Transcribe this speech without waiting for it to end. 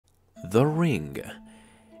The ring.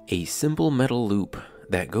 A simple metal loop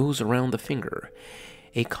that goes around the finger.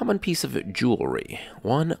 A common piece of jewelry,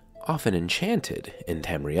 one often enchanted in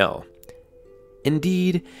Tamriel.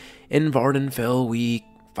 Indeed, in Vardenfell we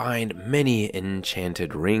find many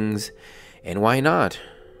enchanted rings, and why not?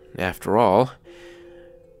 After all,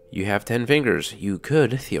 you have 10 fingers. You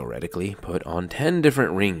could, theoretically, put on 10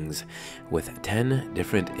 different rings with 10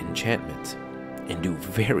 different enchantments and do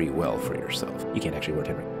very well for yourself. You can't actually wear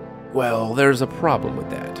 10 rings. Well, there's a problem with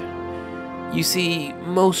that. You see,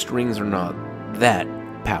 most rings are not that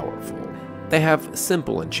powerful. They have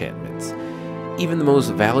simple enchantments. Even the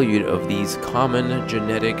most valued of these common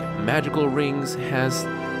genetic magical rings has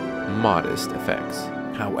modest effects.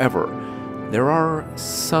 However, there are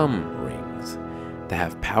some rings that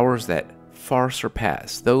have powers that far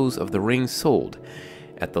surpass those of the rings sold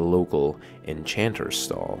at the local enchanter's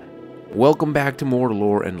stall. Welcome back to More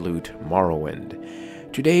Lore and Loot Morrowind.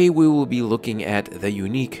 Today we will be looking at the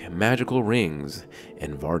unique magical rings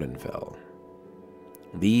in Vardenfell.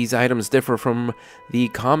 These items differ from the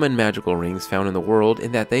common magical rings found in the world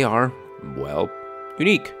in that they are, well,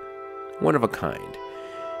 unique, one of a kind.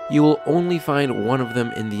 You will only find one of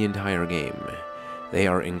them in the entire game. They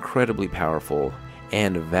are incredibly powerful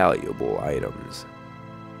and valuable items.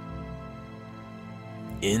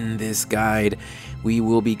 In this guide, we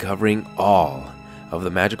will be covering all of the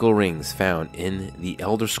magical rings found in the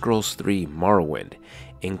Elder Scrolls III Morrowind,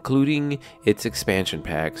 including its expansion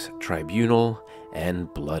packs, Tribunal,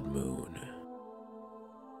 and Blood Moon.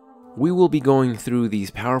 We will be going through these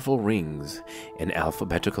powerful rings in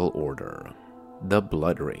alphabetical order. The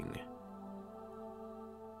Blood Ring.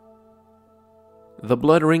 The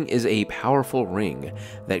Blood Ring is a powerful ring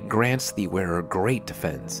that grants the wearer great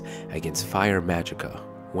defense against fire magicka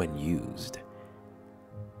when used.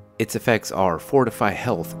 Its effects are Fortify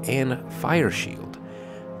Health and Fire Shield,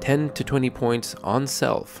 10 to 20 points on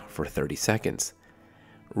self for 30 seconds.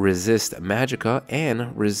 Resist magicka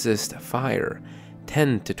and resist fire,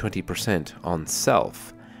 10 to 20% on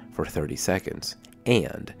self for 30 seconds.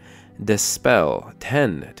 And Dispel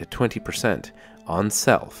 10 to 20% on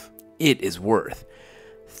self. It is worth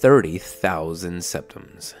 30,000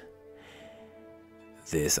 septims.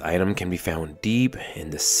 This item can be found deep in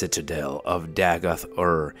the citadel of Dagoth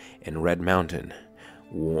in Red Mountain,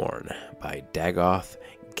 worn by Dagoth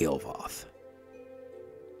Gilvoth.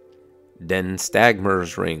 Den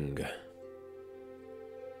Stagmer's Ring.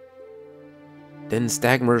 Den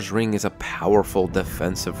Stagmer's Ring is a powerful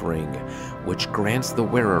defensive ring, which grants the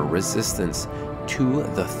wearer resistance to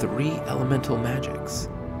the 3 elemental magics.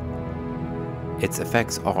 Its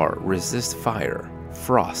effects are Resist Fire,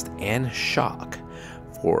 Frost, and Shock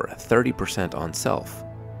for 30% on self,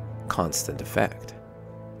 constant effect.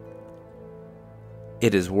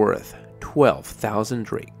 It is worth 12,000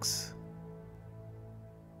 drakes.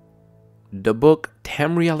 The book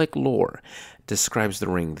Tamrielic Lore describes the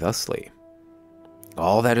ring thusly.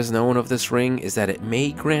 All that is known of this ring is that it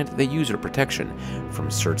may grant the user protection from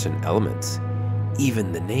certain elements.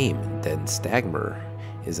 Even the name Den Stagmer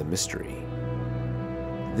is a mystery.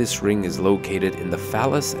 This ring is located in the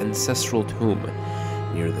Phallus Ancestral Tomb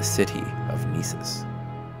near the city of Nessus.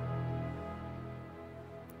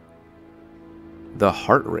 The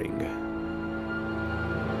Heart Ring.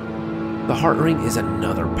 The Heart Ring is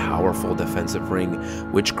another powerful defensive ring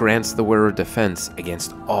which grants the wearer defense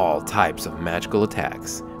against all types of magical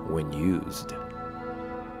attacks when used.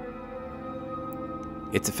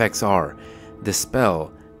 Its effects are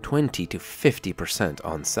Dispel 20 to 50%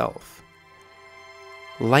 on self.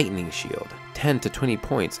 Lightning Shield 10 to 20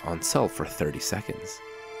 points on self for 30 seconds.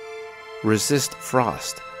 Resist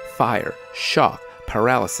Frost, Fire, Shock,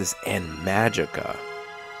 Paralysis, and Magicka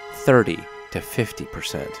 30 to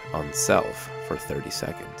 50% on self for 30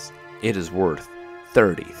 seconds. It is worth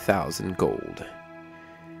 30,000 gold.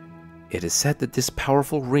 It is said that this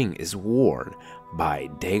powerful ring is worn by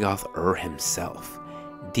Dagoth himself,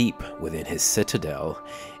 deep within his citadel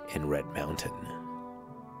in Red Mountain.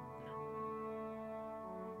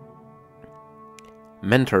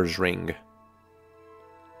 Mentor's Ring.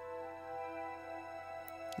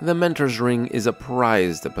 The Mentor's Ring is a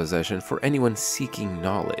prized possession for anyone seeking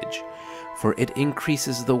knowledge, for it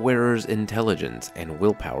increases the wearer's intelligence and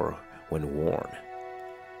willpower when worn.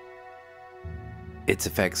 Its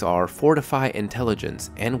effects are Fortify Intelligence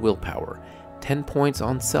and Willpower, 10 points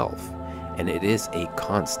on self, and it is a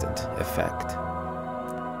constant effect.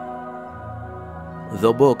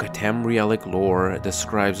 The book Tamrielic Lore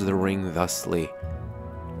describes the ring thusly.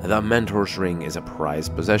 The Mentor's Ring is a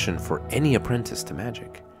prized possession for any apprentice to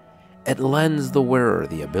magic. It lends the wearer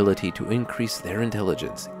the ability to increase their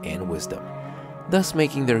intelligence and wisdom. thus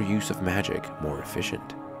making their use of magic more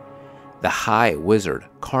efficient. The High Wizard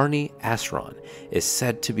Carni Asron is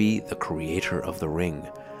said to be the creator of the ring.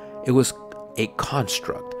 It was a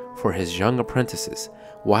construct for his young apprentices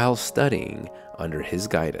while studying under his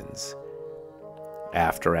guidance.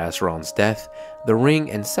 After Asron's death, the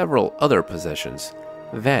ring and several other possessions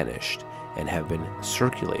vanished and have been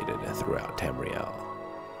circulated throughout Tamriel.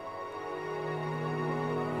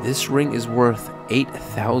 This ring is worth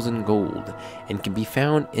 8,000 gold and can be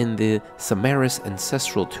found in the Samaris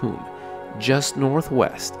ancestral tomb just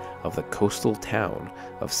northwest of the coastal town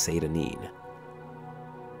of Seydanin.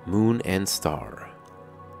 Moon and Star.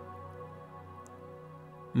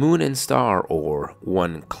 Moon and Star, or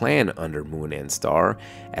one clan under Moon and Star,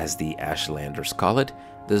 as the Ashlanders call it,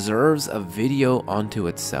 deserves a video unto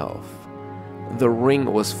itself. The ring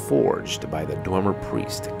was forged by the Dwemer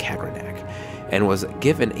priest Kagranak, and was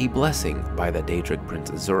given a blessing by the Daedric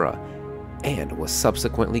Prince Azura, and was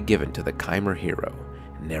subsequently given to the Chimer hero,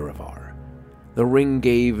 Nerevar. The ring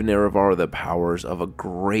gave Nerevar the powers of a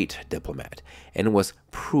great diplomat, and was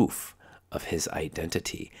proof of his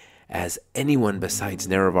identity, as anyone besides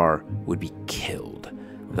Nerevar would be killed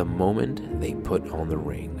the moment they put on the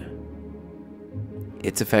ring.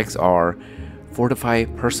 Its effects are Fortify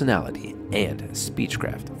Personality and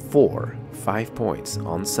Speechcraft for 5 points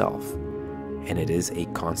on self, and it is a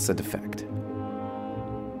constant effect.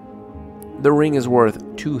 The ring is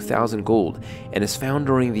worth 2,000 gold and is found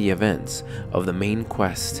during the events of the main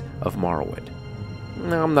quest of Morrowind.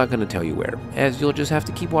 Now, I'm not going to tell you where, as you'll just have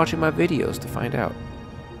to keep watching my videos to find out.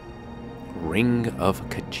 Ring of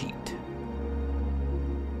Khajiit.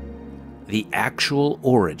 The actual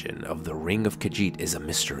origin of the Ring of Khajiit is a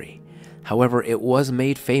mystery. However, it was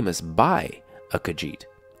made famous by a Khajiit,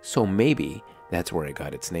 so maybe that's where it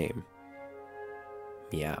got its name.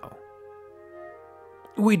 Meow.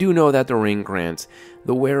 We do know that the ring grants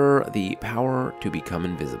the wearer the power to become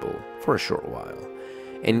invisible for a short while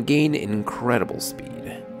and gain incredible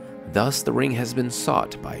speed. Thus, the ring has been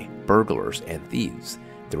sought by burglars and thieves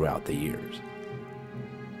throughout the years.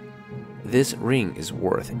 This ring is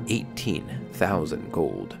worth 18,000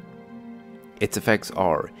 gold. Its effects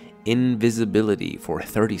are invisibility for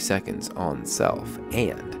 30 seconds on self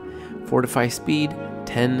and fortify speed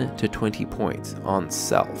 10 to 20 points on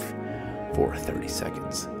self for 30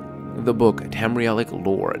 seconds. The book Tamrielic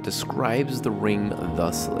Lore describes the ring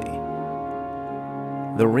thusly.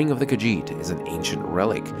 The Ring of the Khajiit is an ancient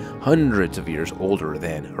relic, hundreds of years older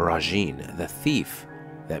than Rajin, the thief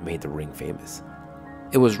that made the ring famous.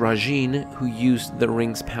 It was Rajin who used the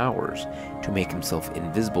ring's powers to make himself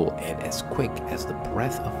invisible and as quick as the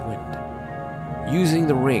breath of wind. Using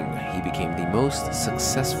the ring, he became the most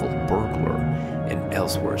successful burglar in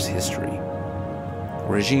Elsewhere's history.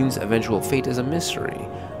 Rajin's eventual fate is a mystery,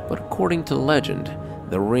 but according to legend,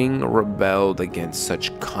 the ring rebelled against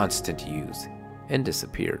such constant use and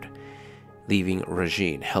disappeared, leaving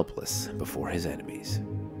Rajin helpless before his enemies.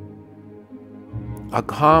 A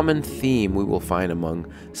common theme we will find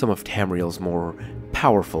among some of Tamriel's more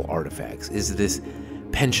powerful artifacts is this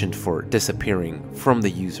penchant for disappearing from the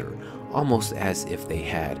user, almost as if they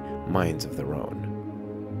had minds of their own.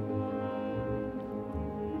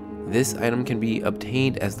 This item can be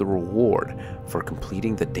obtained as the reward for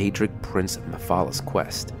completing the Daedric Prince Mephalas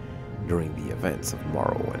quest during the events of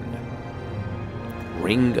Morrowind.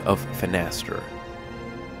 Ring of Fenaster.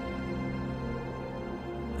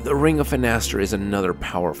 The Ring of Fenaster is another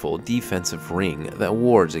powerful defensive ring that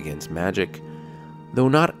wards against magic. Though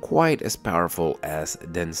not quite as powerful as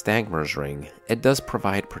Den Stagmer's ring, it does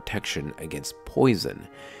provide protection against poison,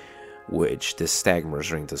 which this Stagmer's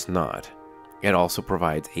ring does not. It also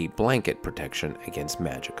provides a blanket protection against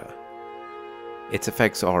magicka. Its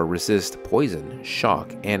effects are resist poison,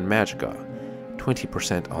 shock, and magicka,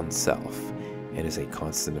 20% on self, and is a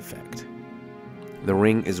constant effect. The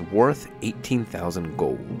ring is worth 18,000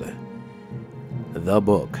 gold. The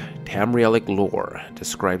book Tamrielic Lore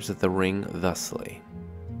describes the ring thusly.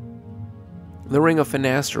 The Ring of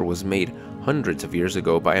Fenaster was made hundreds of years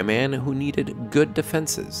ago by a man who needed good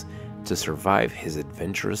defenses to survive his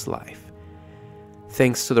adventurous life.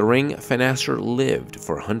 Thanks to the ring, Fenaster lived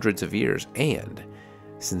for hundreds of years, and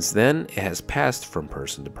since then it has passed from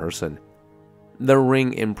person to person. The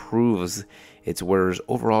ring improves its wearer's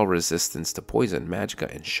overall resistance to poison, magicka,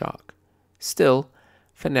 and shock. Still,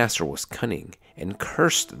 Fenaster was cunning and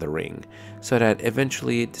cursed the ring so that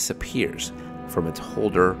eventually it disappears from its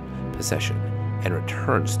holder possession and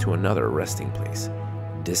returns to another resting place,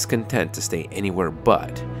 discontent to stay anywhere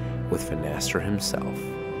but with Fenaster himself.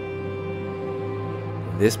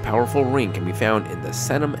 This powerful ring can be found in the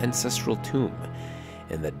Senum ancestral tomb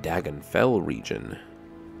in the Dagenfell region.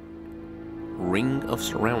 Ring of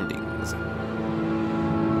Surroundings.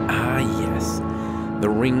 Ah yes, the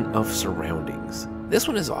Ring of Surroundings. This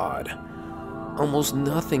one is odd. Almost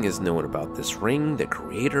nothing is known about this ring, the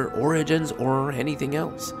creator, origins, or anything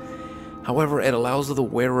else. However, it allows the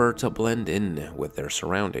wearer to blend in with their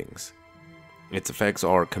surroundings. Its effects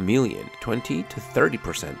are chameleon, 20 to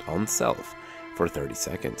 30% on self for 30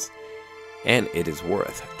 seconds, and it is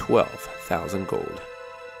worth 12,000 gold.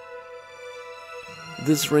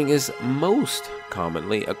 This ring is most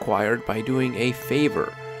commonly acquired by doing a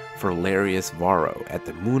favor for Larius Varro at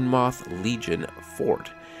the Moonmoth Legion Fort.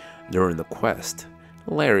 During the quest,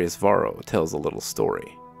 Larius Varro tells a little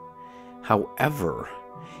story. However,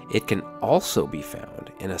 it can also be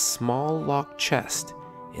found in a small locked chest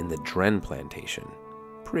in the Dren Plantation.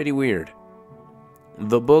 Pretty weird.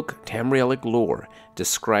 The book Tamrielic Lore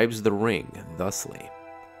describes the ring thusly.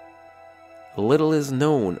 Little is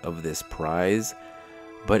known of this prize,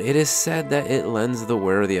 but it is said that it lends the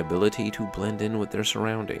wearer the ability to blend in with their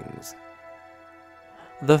surroundings.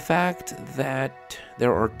 The fact that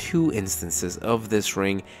there are 2 instances of this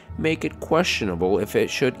ring make it questionable if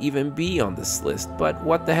it should even be on this list, but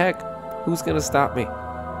what the heck, who's gonna stop me?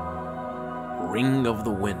 Ring of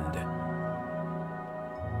the Wind.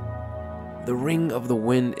 The Ring of the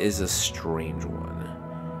Wind is a strange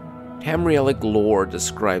one. Tamrielic lore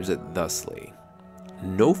describes it thusly.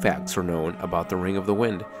 No facts are known about the Ring of the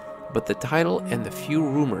Wind, but the title and the few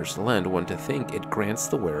rumors lend one to think it grants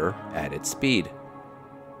the wearer added speed.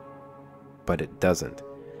 But it doesn't.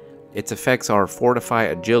 Its effects are Fortify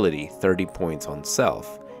Agility, 30 points on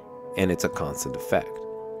self, and it's a constant effect.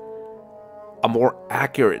 A more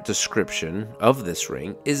accurate description of this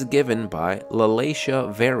ring is given by Lalatia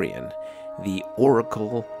Varian, the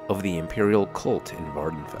Oracle of the Imperial Cult in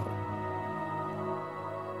Vardenfell.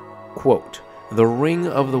 Quote, "The Ring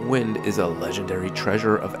of the Wind is a legendary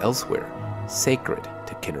treasure of Elsewhere, sacred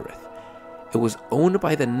to Kinnereth. It was owned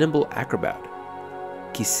by the nimble acrobat,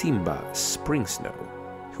 Kisimba Springsnow,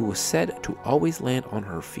 who was said to always land on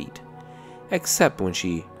her feet, except when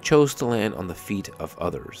she chose to land on the feet of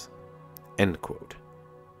others." End quote.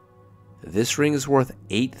 This ring is worth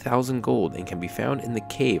 8,000 gold and can be found in the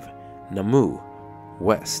cave Namu,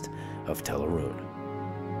 west of Teleroon.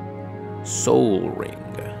 Soul Ring.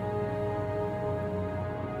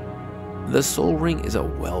 The Soul Ring is a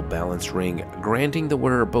well-balanced ring, granting the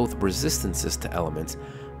wearer both resistances to elements,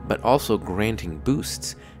 but also granting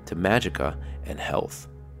boosts to magicka and health.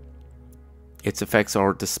 Its effects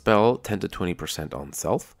are Dispel 10 to 20% on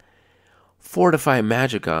self, Fortify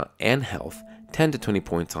magicka and health 10 to 20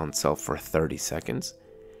 points on self for 30 seconds,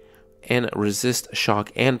 and Resist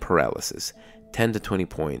shock and paralysis 10 to 20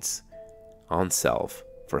 points on self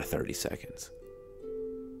for 30 seconds.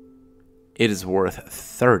 It is worth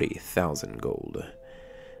 30,000 gold.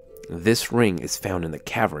 This ring is found in the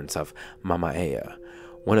caverns of Mamaea,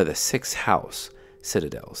 one of the 6 house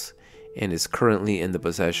citadels, and is currently in the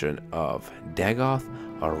possession of Dagoth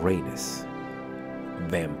Aranus.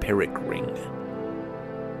 Vampiric Ring.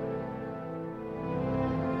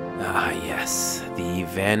 Ah yes, the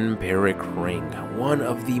Vampiric Ring, one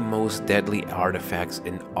of the most deadly artifacts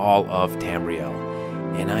in all of Tamriel.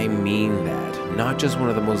 And I mean that, not just one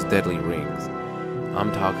of the most deadly rings.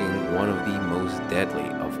 I'm talking one of the most deadly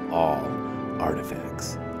of all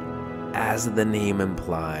artifacts. As the name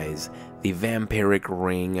implies, the Vampiric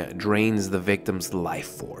Ring drains the victim's life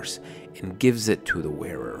force and gives it to the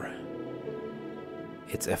wearer.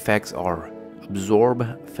 Its effects are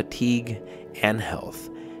Absorb Fatigue and Health,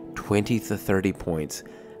 20 to 30 points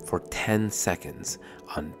for 10 seconds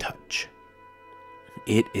on touch.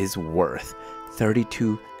 It is worth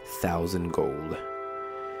 32,000 gold.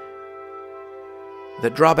 The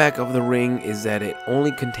drawback of the ring is that it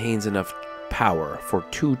only contains enough power for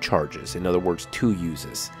 2 charges, in other words 2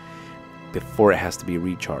 uses, before it has to be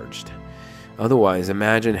recharged. Otherwise,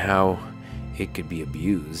 imagine how it could be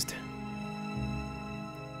abused.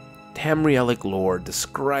 Tamrielic lore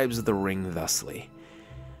describes the ring thusly.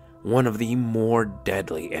 One of the more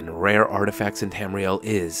deadly and rare artifacts in Tamriel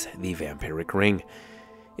is the Vampiric Ring.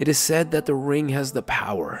 It is said that the ring has the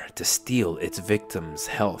power to steal its victim's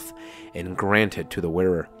health and grant it to the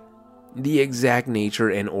wearer. The exact nature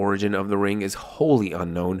and origin of the ring is wholly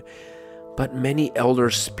unknown, but many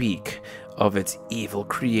elders speak of its evil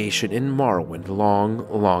creation in Morrowind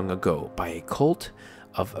long ago by a cult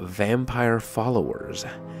of vampire followers.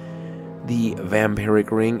 The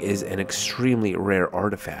Vampiric Ring is an extremely rare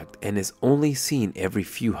artifact and is only seen every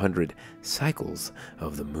few hundred cycles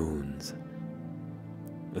of the moons.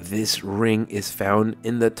 This ring is found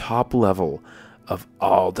in the top level of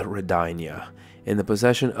Alda Redania in the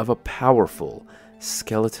possession of a powerful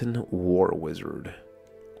skeleton war wizard.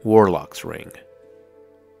 Warlock's Ring.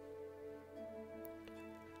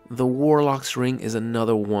 The Warlock's Ring is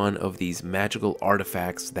another one of these magical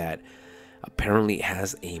artifacts that apparently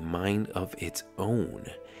has a mind of its own,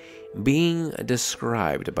 being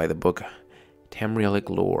described by the book Tamrielic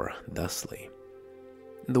Lore thusly.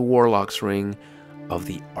 The Warlock's Ring of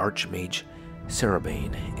the Archmage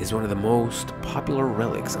Cerebane is one of the most popular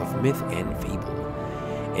relics of myth and fable.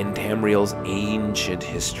 In Tamriel's ancient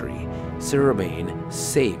history, Cerebane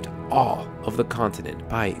saved all of the continent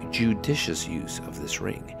by judicious use of this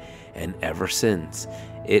ring, and ever since,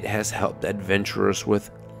 it has helped adventurers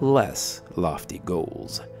with less lofty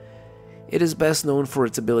goals. It is best known for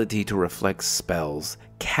its ability to reflect spells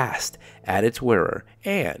cast at its wearer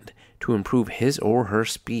and to improve his or her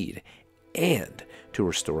speed and to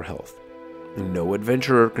restore health. No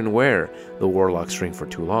adventurer can wear the Warlock's Ring for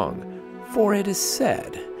too long, for it is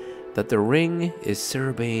said that the ring is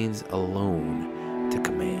Cerebane's alone to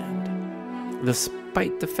command.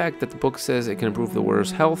 Despite the fact that the book says it can improve the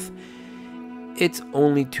wearer's health, its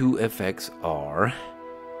only two effects are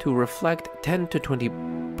to reflect 10 to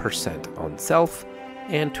 20% on self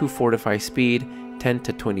and to fortify speed 10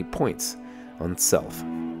 to 20 points on self,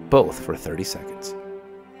 both for 30 seconds.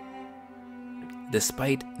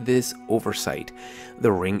 Despite this oversight,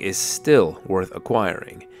 the ring is still worth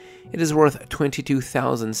acquiring. It is worth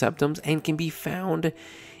 22,000 septims and can be found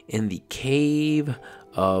in the cave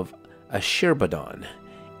of Ashirbadan,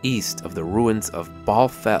 east of the ruins of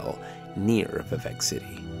Balfell, near Vivek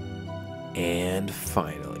City. And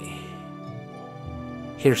finally,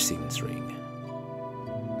 Hircine's Ring.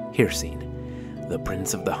 Hircine, the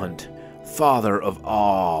Prince of the Hunt, father of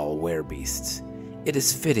all werebeasts. It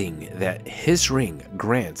is fitting that his ring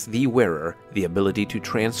grants the wearer the ability to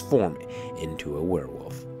transform into a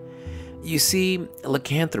werewolf. You see,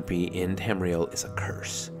 lycanthropy in Tamriel is a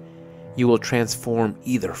curse. You will transform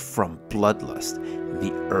either from bloodlust,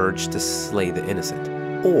 the urge to slay the innocent,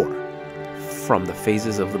 or from the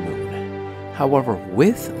phases of the moon. However,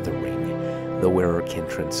 with the ring, the wearer can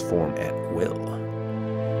transform at will.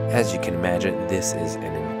 As you can imagine, this is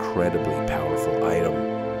an incredibly powerful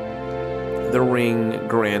item. The ring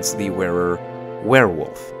grants the wearer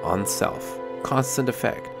werewolf on self, constant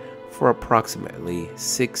effect, for approximately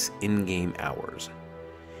 6 in-game hours.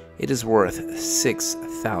 It is worth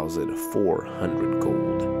 6,400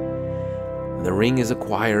 gold. The ring is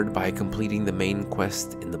acquired by completing the main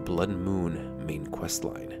quest in the Blood Moon main quest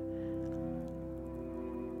line.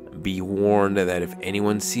 Be warned that if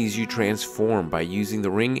anyone sees you transform by using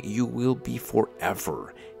the ring, you will be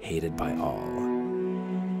forever hated by all.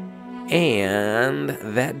 And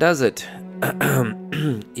that does it.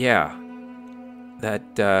 Yeah,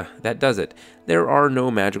 that does it. There are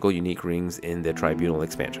no magical unique rings in the Tribunal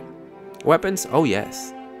expansion. Weapons? Oh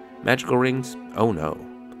yes. Magical rings? Oh no.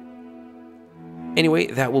 Anyway,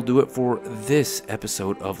 that will do it for this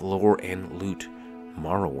episode of Lore and Loot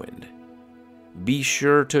Morrowind. Be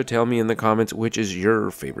sure to tell me in the comments which is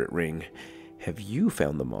your favorite ring. Have you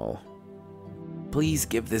found them all? Please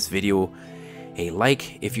give this video a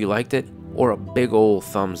like if you liked it, or a big ol'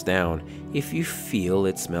 thumbs down if you feel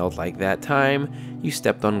it smelled like that time you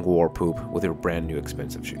stepped on war poop with your brand new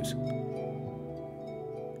expensive shoes.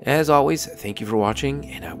 As always, thank you for watching,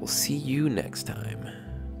 and I will see you next time.